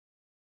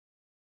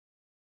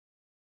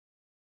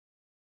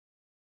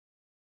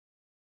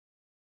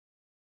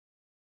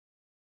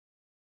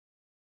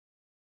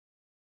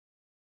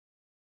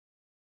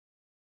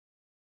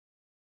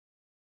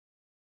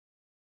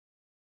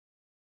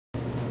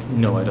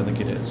No, I don't think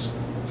it is.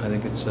 I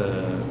think it's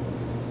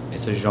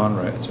a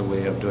genre, it's a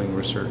way of doing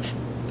research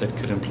that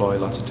could employ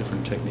lots of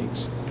different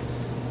techniques.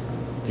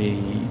 The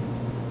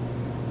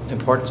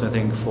importance, I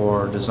think,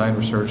 for design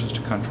research is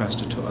to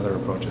contrast it to other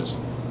approaches.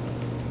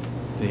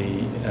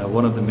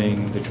 One of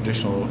the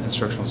traditional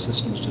instructional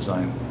systems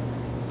design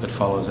that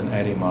follows an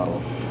ADDIE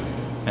model,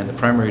 and the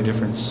primary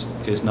difference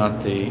is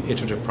not the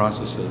iterative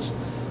processes,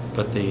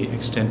 but the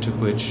extent to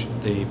which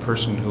the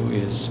person who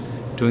is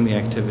doing the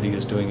activity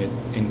is doing it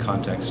in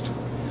context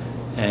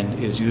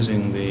and is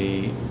using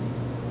the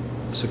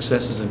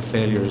successes and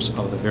failures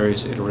of the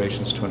various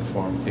iterations to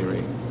inform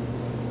theory,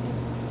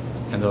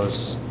 and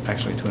those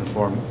actually to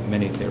inform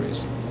many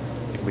theories.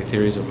 It can be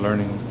theories of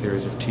learning,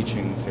 theories of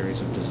teaching,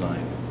 theories of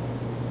design,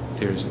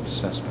 theories of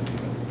assessment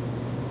even.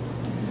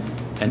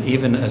 And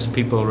even as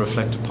people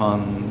reflect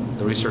upon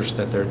the research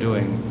that they're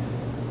doing,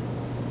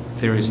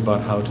 theories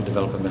about how to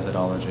develop a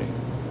methodology.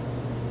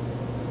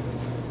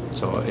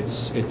 So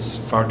it's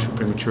far too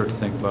premature to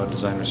think about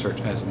design research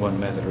as one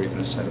method or even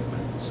a set of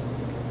methods.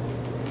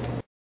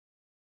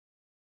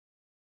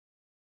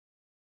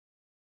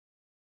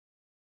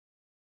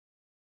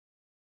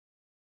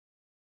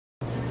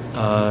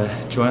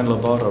 Joanne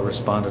Lobato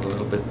responded a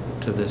little bit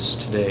to this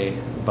today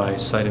by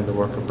citing the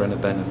work of Brenda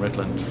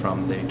Bannon-Ritland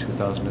from the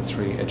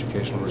 2003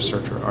 Educational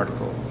Researcher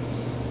article.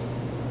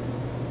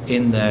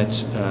 In that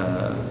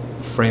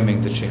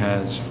framing that she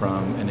has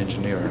from an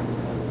engineer,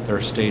 there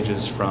are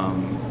stages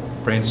from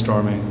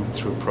brainstorming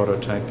through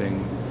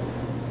prototyping,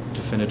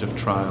 definitive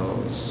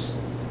trials,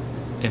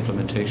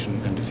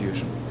 implementation, and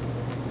diffusion.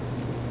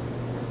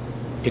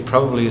 It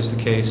probably is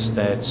the case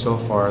that so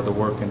far the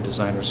work in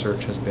design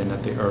research has been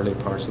at the early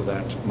parts of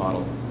that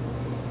model.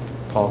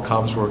 Paul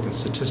Cobb's work in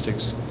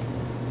statistics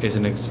is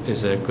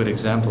a good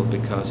example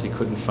because he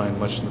couldn't find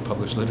much in the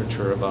published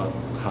literature about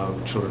how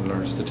children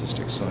learn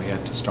statistics, so he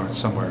had to start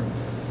somewhere.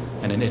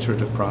 And an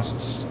iterative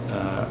process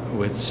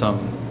with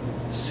some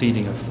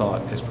seeding of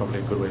thought is probably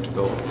a good way to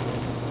go.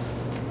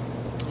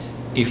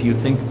 If you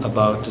think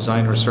about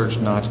design research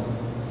not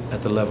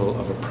at the level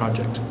of a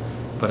project,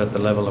 but at the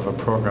level of a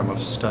program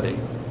of study,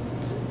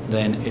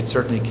 then it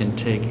certainly can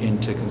take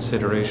into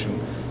consideration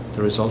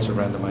the results of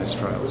randomized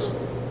trials.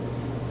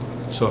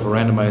 So if a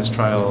randomized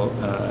trial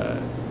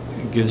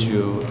gives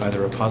you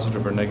either a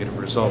positive or negative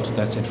result,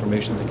 that's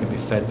information that can be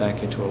fed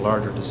back into a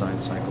larger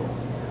design cycle.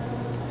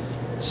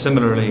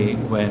 Similarly,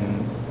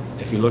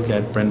 if you look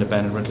at Brenda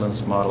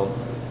Bannon-Ritland's model,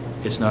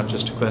 it's not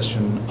just a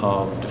question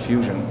of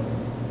diffusion,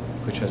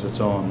 which has its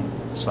own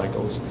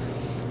cycles,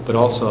 but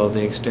also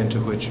the extent to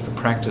which a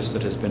practice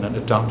that has been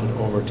adopted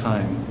over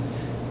time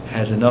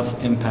has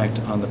enough impact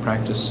on the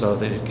practice so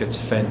that it gets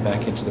fed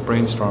back into the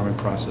brainstorming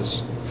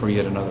process for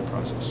yet another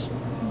process.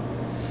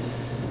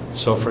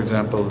 So, for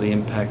example, the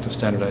impact of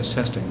standardized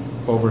testing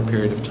over a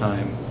period of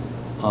time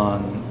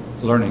on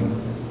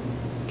learning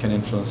can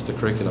influence the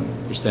curriculum,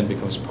 which then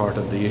becomes part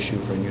of the issue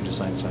for a new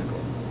design cycle.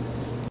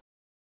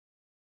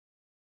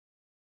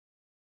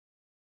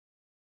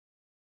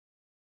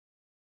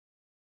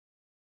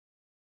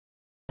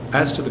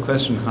 As to the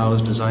question, how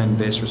is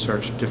design-based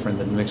research different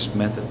than mixed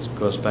methods,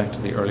 goes back to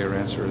the earlier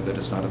answer that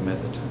it's not a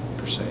method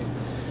per se.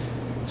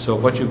 So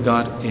what you've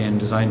got in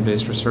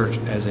design-based research,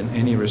 as in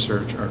any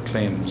research, are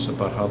claims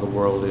about how the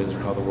world is or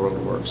how the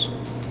world works.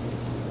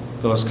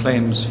 Those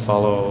claims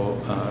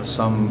follow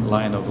some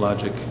line of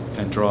logic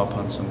and draw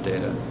upon some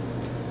data.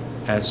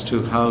 As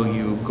to how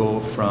you go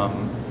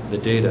from the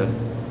data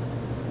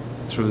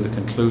through the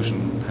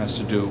conclusion has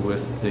to do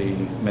with the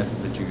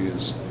method that you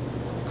use,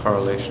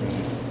 correlation,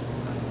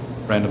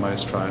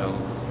 randomized trial,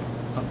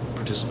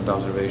 participant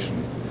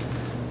observation.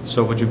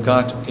 So what you've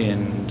got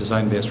in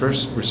design-based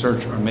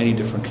research are many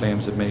different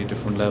claims at many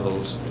different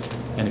levels,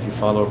 and if you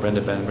follow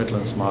Brenda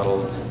Bannon-Ritland's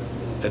model,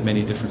 at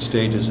many different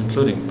stages,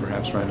 including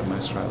perhaps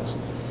randomized trials.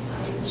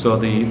 So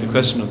the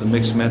question of the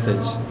mixed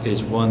methods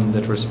is one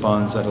that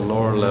responds at a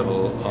lower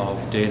level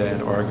of data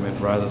and argument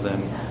rather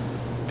than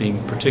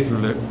being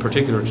particular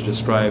to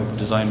describe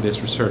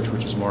design-based research,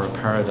 which is more a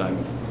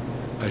paradigm,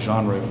 a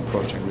genre of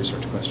approaching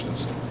research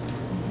questions.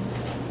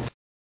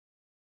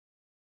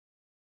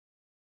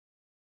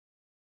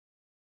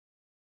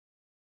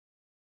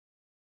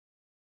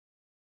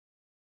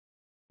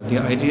 The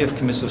idea of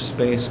commissive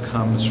space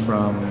comes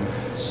from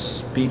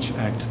speech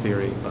act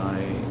theory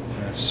by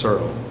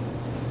Searle.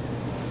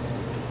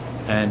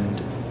 And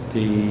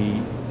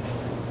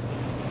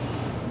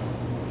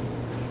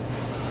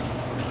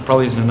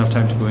probably isn't enough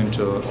time to go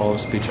into all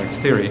of speech act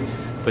theory,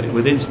 but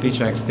within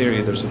speech act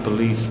theory there's a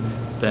belief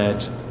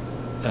that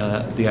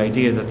the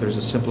idea that there's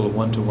a simple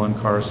one-to-one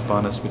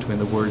correspondence between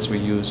the words we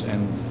use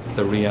and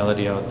the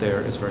reality out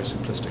there is very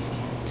simplistic.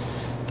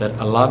 That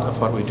a lot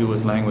of what we do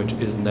with language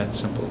isn't that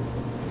simple.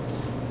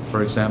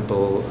 For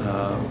example,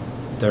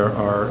 there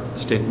are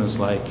statements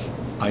like,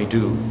 I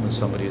do, when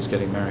somebody is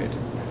getting married.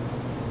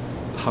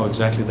 How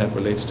exactly that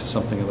relates to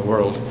something in the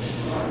world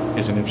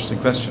is an interesting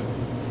question.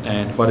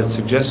 And what it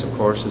suggests, of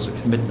course, is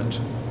a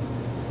commitment.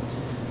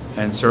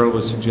 And Searle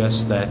would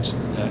suggest that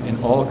in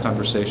all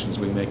conversations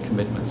we make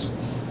commitments.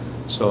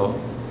 So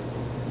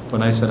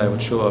when I said I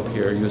would show up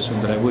here, you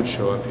assumed that I would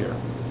show up here.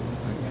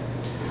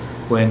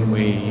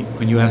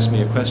 When you ask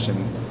me a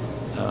question,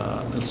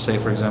 let's say,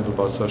 for example,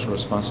 about social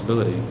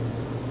responsibility,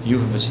 you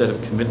have a set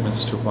of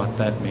commitments to what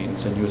that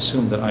means, and you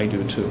assume that I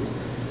do too,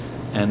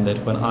 and that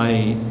when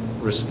I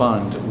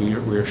respond,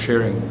 we're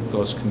sharing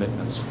those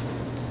commitments.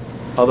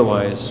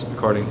 Otherwise,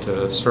 according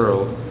to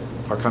Searle,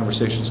 our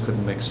conversations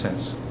couldn't make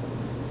sense.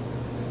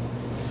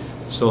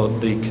 So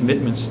the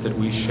commitments that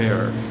we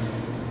share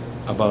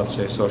about,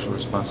 say, social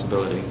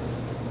responsibility,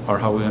 or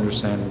how we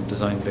understand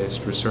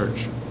design-based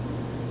research,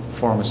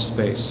 form a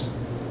space,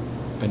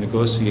 a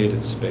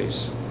negotiated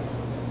space,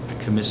 a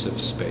commissive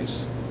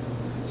space.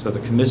 So the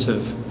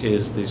commissive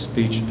is the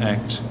speech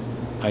act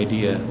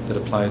idea that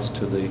applies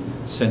to the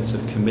sense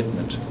of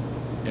commitment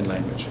in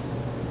language.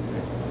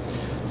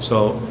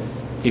 So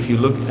if you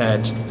look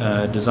at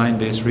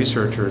design-based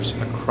researchers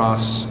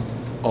across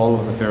all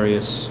of the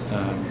various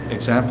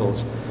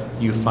examples,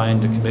 you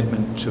find a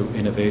commitment to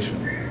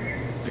innovation,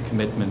 a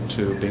commitment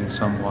to being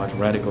somewhat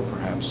radical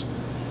perhaps,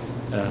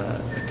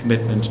 a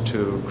commitment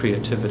to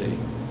creativity,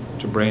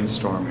 to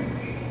brainstorming,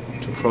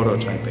 to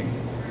prototyping,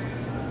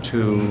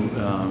 to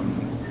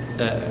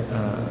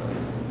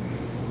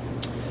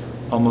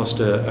almost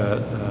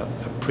a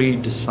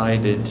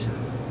pre-decided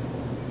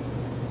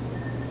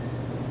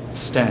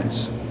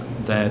stance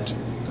that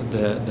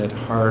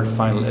hard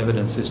final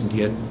evidence isn't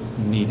yet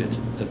needed,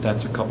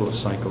 that's a couple of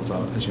cycles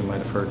out, as you might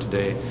have heard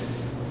today,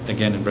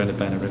 again in Brenda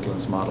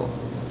Banner-Rickland's model.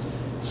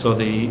 So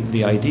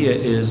the idea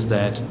is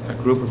that a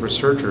group of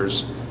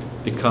researchers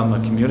become a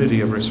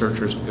community of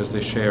researchers because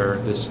they share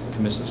this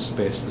commissive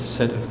space, this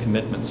set of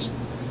commitments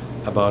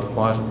about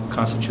what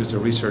constitutes a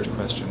research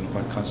question,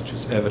 what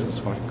constitutes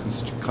evidence, what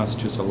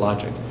constitutes a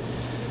logic.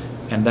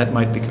 And that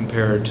might be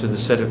compared to the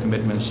set of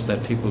commitments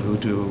that people who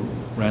do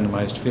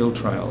randomized field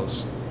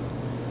trials,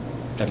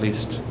 at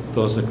least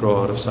those that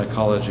grow out of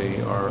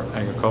psychology or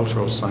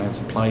agricultural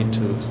science applied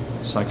to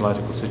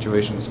psychological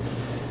situations,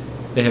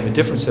 they have a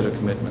different set of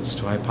commitments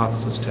to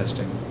hypothesis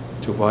testing,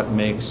 to what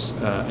makes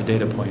a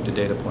data point,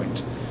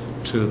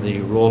 to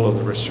the role of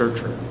the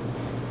researcher,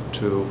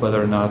 to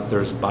whether or not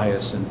there's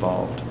bias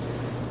involved,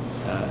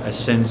 a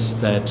sense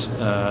that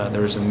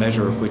there is a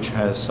measure which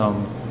has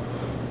some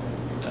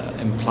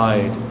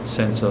implied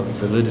sense of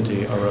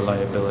validity or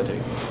reliability.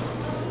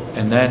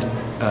 And that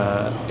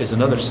is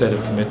another set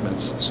of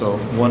commitments. So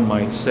one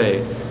might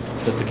say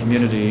that the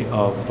community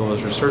of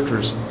those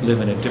researchers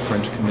live in a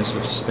different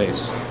commissive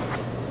space.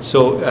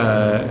 So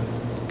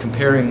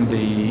comparing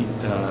the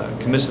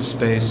commissive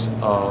space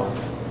of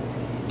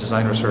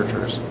design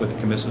researchers with the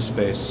commissive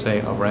space,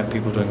 say, of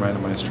people doing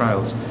randomized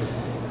trials,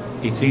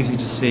 it's easy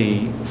to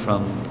see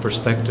from the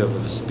perspective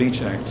of a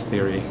speech act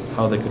theory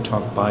how they could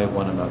talk by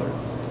one another,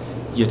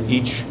 yet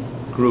each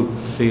group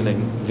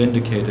feeling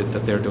vindicated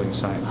that they're doing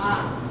science,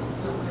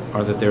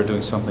 or that they're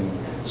doing something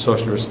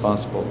socially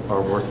responsible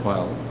or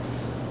worthwhile.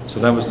 So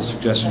that was the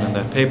suggestion in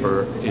that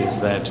paper, is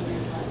that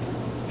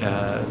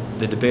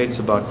the debates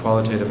about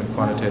qualitative and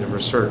quantitative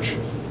research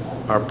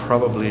are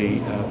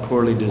probably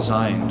poorly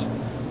designed,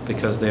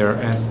 because the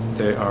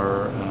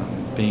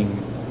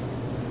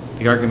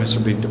arguments are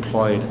being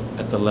deployed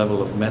at the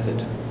level of method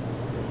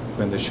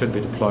when they should be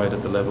deployed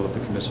at the level of the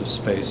commissive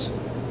space.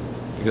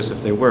 Because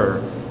if they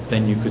were,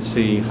 then you could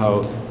see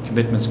how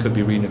commitments could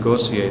be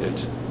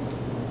renegotiated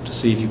to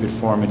see if you could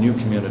form a new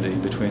community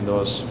between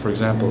those, for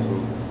example,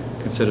 who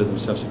consider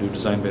themselves to do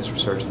design-based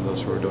research and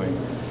those who are doing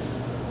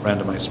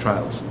randomized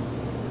trials.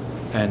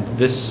 And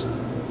this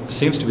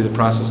seems to be the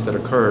process that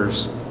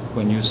occurs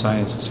when new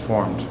science is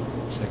formed,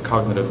 say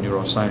cognitive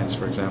neuroscience,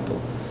 for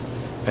example.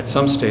 At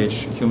some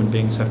stage, human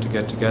beings have to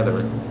get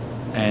together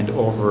and,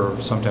 over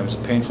sometimes a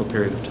painful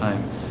period of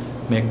time,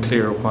 make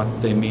clear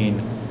what they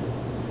mean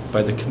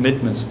by the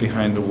commitments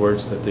behind the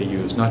words that they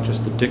use, not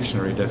just the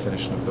dictionary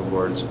definition of the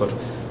words, but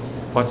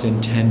what's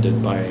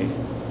intended by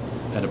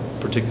a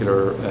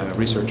particular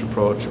research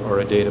approach or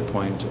a data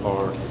point,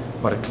 or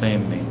what a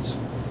claim means.